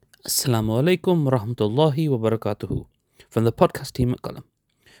Assalamu alaikum wa rahmatullahi wa barakatuhu. From the podcast team at Qalam.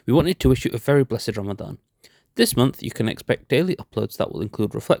 We wanted to wish you a very blessed Ramadan. This month you can expect daily uploads that will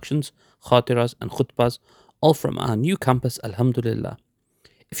include reflections, khatiras and khutbahs, all from our new campus, Alhamdulillah.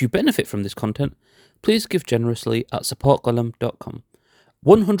 If you benefit from this content, please give generously at supportqalam.com.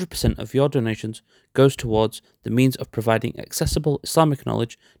 100% of your donations goes towards the means of providing accessible Islamic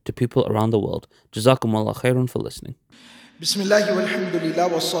knowledge to people around the world. Jazakumullah khairan for listening. Bismillah walhamdulillah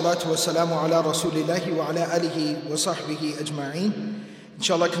wassalatu wassalamu ala rasulillahi wa ala alihi wa sahbihi ajma'een.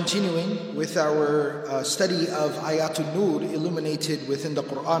 Inshallah, continuing with our study of Ayatul Nur illuminated within the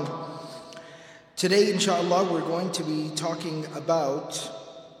Quran. Today, inshallah, we're going to be talking about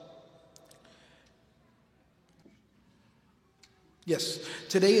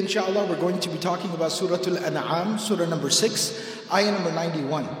Today, inshallah, we're going to be talking about Surah Al-An'am, Surah number 6, Ayah number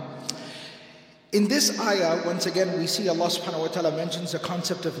 91. In this ayah, once again, we see Allah subhanahu wa ta'ala mentions the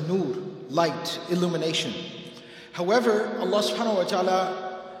concept of nur, light, illumination. However, Allah subhanahu wa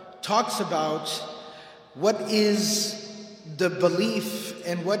ta'ala talks about what is the belief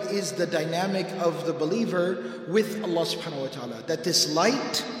and what is the dynamic of the believer with Allah subhanahu wa ta'ala. That this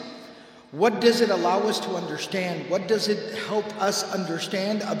light, what does it allow us to understand? What does it help us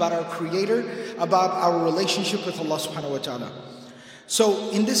understand about our Creator, about our relationship with Allah subhanahu wa ta'ala? So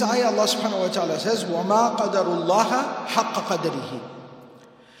in this ayah, Allah subhanahu wa ta'ala says, وَمَا قَدَرُ اللَّهَ حَقَّ قَدَرِهِ,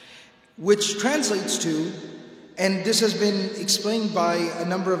 which translates to, and this has been explained by a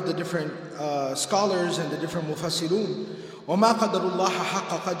number of the different scholars and the different mufassirun, وَمَا قَدَرُ اللَّهَ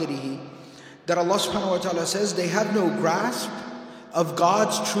حَقَّ قَدَرِهِ, that Allah subhanahu wa ta'ala says they have no grasp of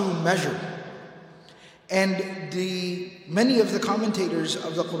God's true measure. And many of the commentators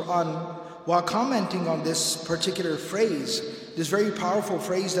of the Quran, while commenting on this particular phrase, this very powerful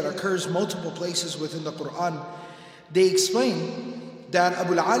phrase that occurs multiple places within the Quran, they explain that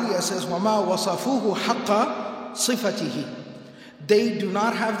Abu al-Aliya says, وَمَا وَصَفُوهُ حَقَّ صِفَتِهِ, they do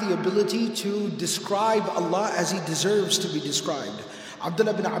not have the ability to describe Allah as He deserves to be described.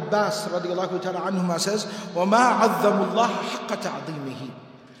 Abdullah ibn Abbas radiallahu ta'ala anhuma says, وَمَا عَظَّمُ اللَّهَ حَقَّ تَعْظِيمِهِ,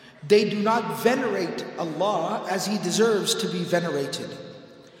 they do not venerate Allah as He deserves to be venerated.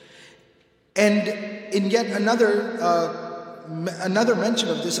 And in yet another mention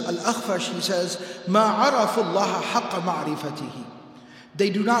of this, Al-Akhfash, he says, مَا عَرَفُ اللَّهَ حَقَّ مَعْرِفَتِهِ, they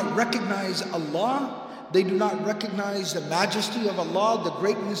do not recognize Allah, they do not recognize the majesty of Allah, the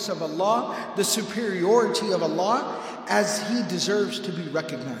greatness of Allah, the superiority of Allah as He deserves to be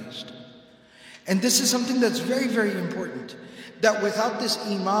recognized. And this is something that's very, very important, that without this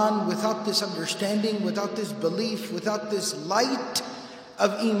iman, without this understanding, without this belief, without this light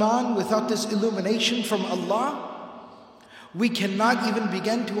of iman, without this illumination from Allah, we cannot even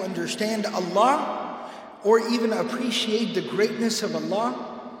begin to understand Allah or even appreciate the greatness of Allah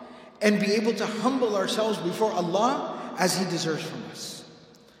and be able to humble ourselves before Allah as He deserves from us.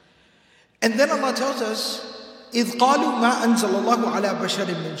 And then Allah tells us, إِذْ قَالُوا مَا أَنزَلَ اللَّهُ عَلَى بَشَرٍ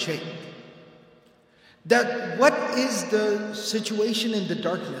مِّن شَيْءٍ, that what is the situation in the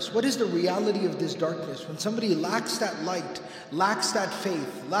darkness? What is the reality of this darkness? When somebody lacks that light, lacks that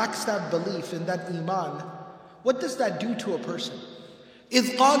faith, lacks that belief in that iman, what does that do to a person?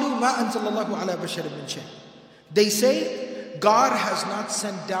 إِذْ قَالُوا مَا أَنزَلَ اللَّهُ عَلَى بَشَرٍ مِّن شَيْءٍ, they say, God has not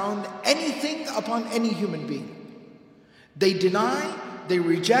sent down anything upon any human being. They deny, they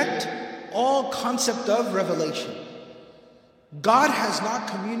reject all concept of revelation. God has not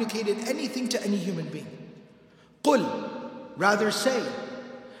communicated anything to any human being. قُلْ, rather say,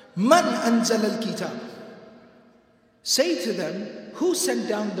 مَنْ أَنزَلَ الْكِتَابِ, say to them, who sent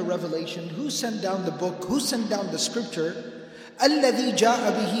down the revelation, who sent down the book, who sent down the scripture, الَّذِي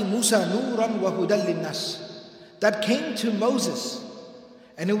جَاءَ بِهِ مُوسَى نُورًا وَهُدًى لِلنَّاسِ, that came to Moses,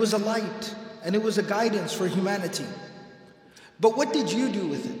 and it was a light, and it was a guidance for humanity. But what did you do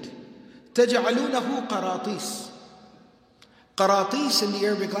with it? تَجْعَلُونَهُ قَرَاطِيسِ. Qaratis in the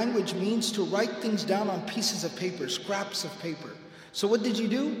Arabic language means to write things down on pieces of paper, scraps of paper. So what did you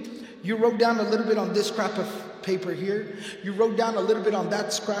do? You wrote down a little bit on this scrap of paper here. You wrote down a little bit on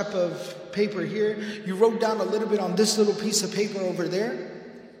that scrap of paper here. You wrote down a little bit on this little piece of paper over there.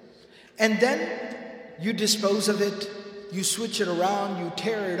 And then you dispose of it, you switch it around, you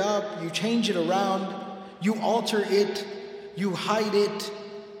tear it up, you change it around, you alter it, you hide it,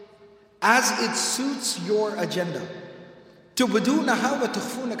 as it suits your agenda. تُبْدُونَهَا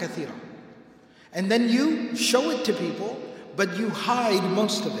وَتُخْفُونَ كَثِيرًا. And then you show it to people, but you hide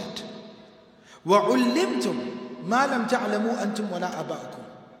most of it. وَعُلِّمْتُمْ مَا لَمْ تَعْلَمُوا أَنْتُمْ وَلَا أَبَاؤُكُمْ.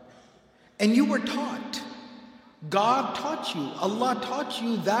 And you were taught. God taught you. Allah taught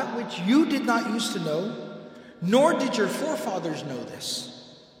you that which you did not used to know, nor did your forefathers know this.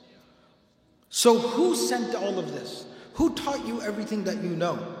 So who sent all of this? Who taught you everything that you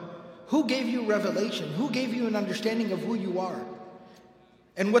know? Who gave you revelation? Who gave you an understanding of who you are?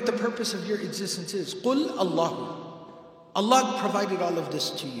 And what the purpose of your existence is? قُلْ اللَّهُ. Allah provided all of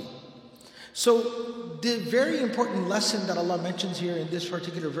this to you. So the very important lesson that Allah mentions here in this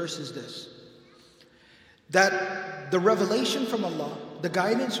particular verse is this: that the revelation from Allah, the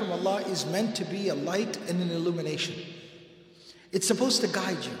guidance from Allah, is meant to be a light and an illumination. It's supposed to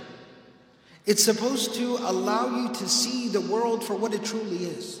guide you. It's supposed to allow you to see the world for what it truly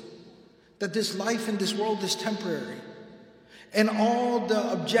is. That this life in this world is temporary. And all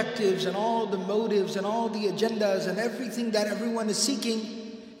the objectives and all the motives and all the agendas and everything that everyone is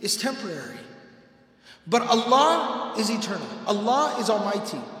seeking is temporary. But Allah is eternal. Allah is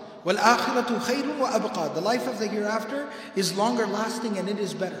Almighty. وَالْآخِرَةُ خَيْرٌ وَأَبْقَى. The life of the hereafter is longer lasting and it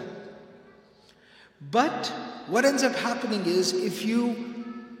is better. But what ends up happening is, if you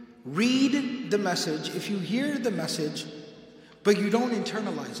read the message, if you hear the message, but you don't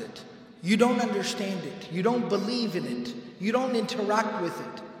internalize it, you don't understand it, you don't believe in it, you don't interact with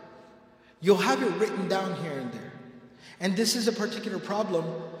it, you'll have it written down here and there. And this is a particular problem.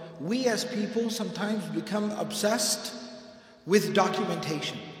 We as people sometimes become obsessed with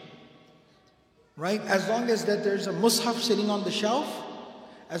documentation. Right? As long as that there's a mushaf sitting on the shelf,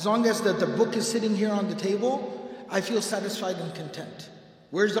 as long as that the book is sitting here on the table, I feel satisfied and content.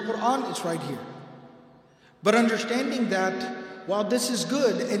 Where's the Quran? It's right here. But understanding that while this is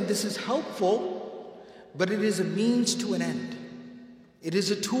good and this is helpful, but it is a means to an end. It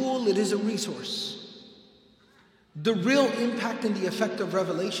is a tool, it is a resource. The real impact and the effect of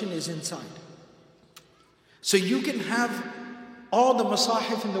revelation is inside. So you can have all the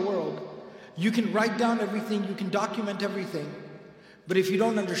masahif in the world, you can write down everything, you can document everything, but if you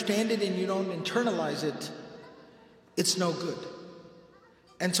don't understand it and you don't internalize it, it's no good.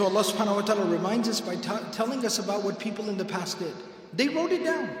 And so Allah subhanahu wa ta'ala reminds us by telling us about what people in the past did. They wrote it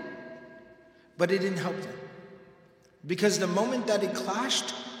down, but it didn't help them. Because the moment that it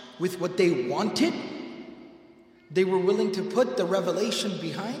clashed with what they wanted, they were willing to put the revelation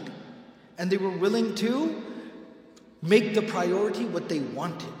behind, and they were willing to make the priority what they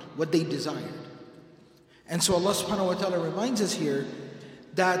wanted, what they desired. And so Allah subhanahu wa ta'ala reminds us here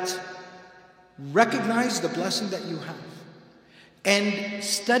that recognize the blessing that you have and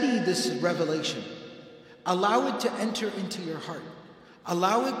study this revelation. Allow it to enter into your heart.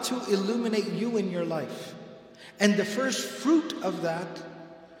 Allow it to illuminate you in your life. And the first fruit of that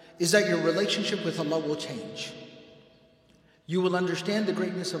is that your relationship with Allah will change. You will understand the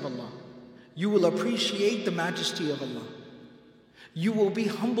greatness of Allah. You will appreciate the majesty of Allah. You will be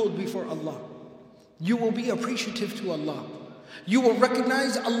humbled before Allah. You will be appreciative to Allah. You will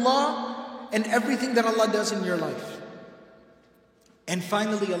recognize Allah and everything that Allah does in your life. And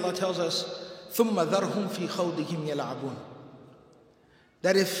finally, Allah tells us, ثُمَّ ذَرْهُمْ فِي خَوْضِهِمْ يَلْعَبُونَ.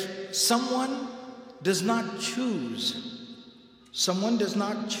 That if someone does not choose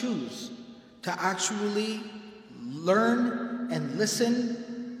to actually learn and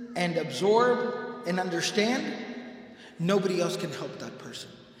listen and absorb and understand, nobody else can help that person.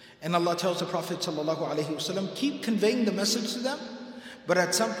 And Allah tells the Prophet ﷺ, keep conveying the message to them, but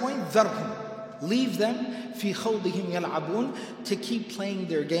at some point, ذَرْهُمْ, leave them, فِي خَوْضِهِمْ يَلْعَبُونَ, to keep playing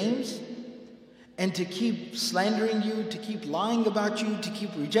their games, and to keep slandering you, to keep lying about you, to keep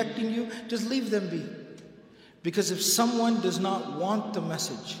rejecting you. Just leave them be. Because if someone does not want the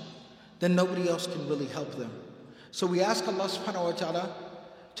message, then nobody else can really help them. So we ask Allah subhanahu wa ta'ala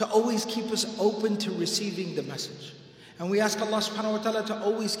to always keep us open to receiving the message. And we ask Allah subhanahu wa ta'ala to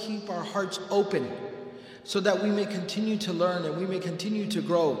always keep our hearts open so that we may continue to learn and we may continue to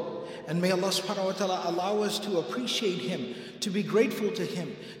grow. And may Allah subhanahu wa ta'ala allow us to appreciate Him, to be grateful to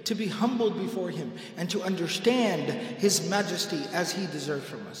Him, to be humbled before Him, and to understand His majesty as He deserves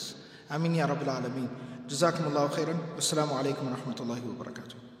from us. Ameen ya Rabbil Alameen. Jazakumullahu khairan. Wassalamu alaikum wa rahmatullahi wa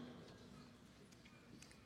barakatuh.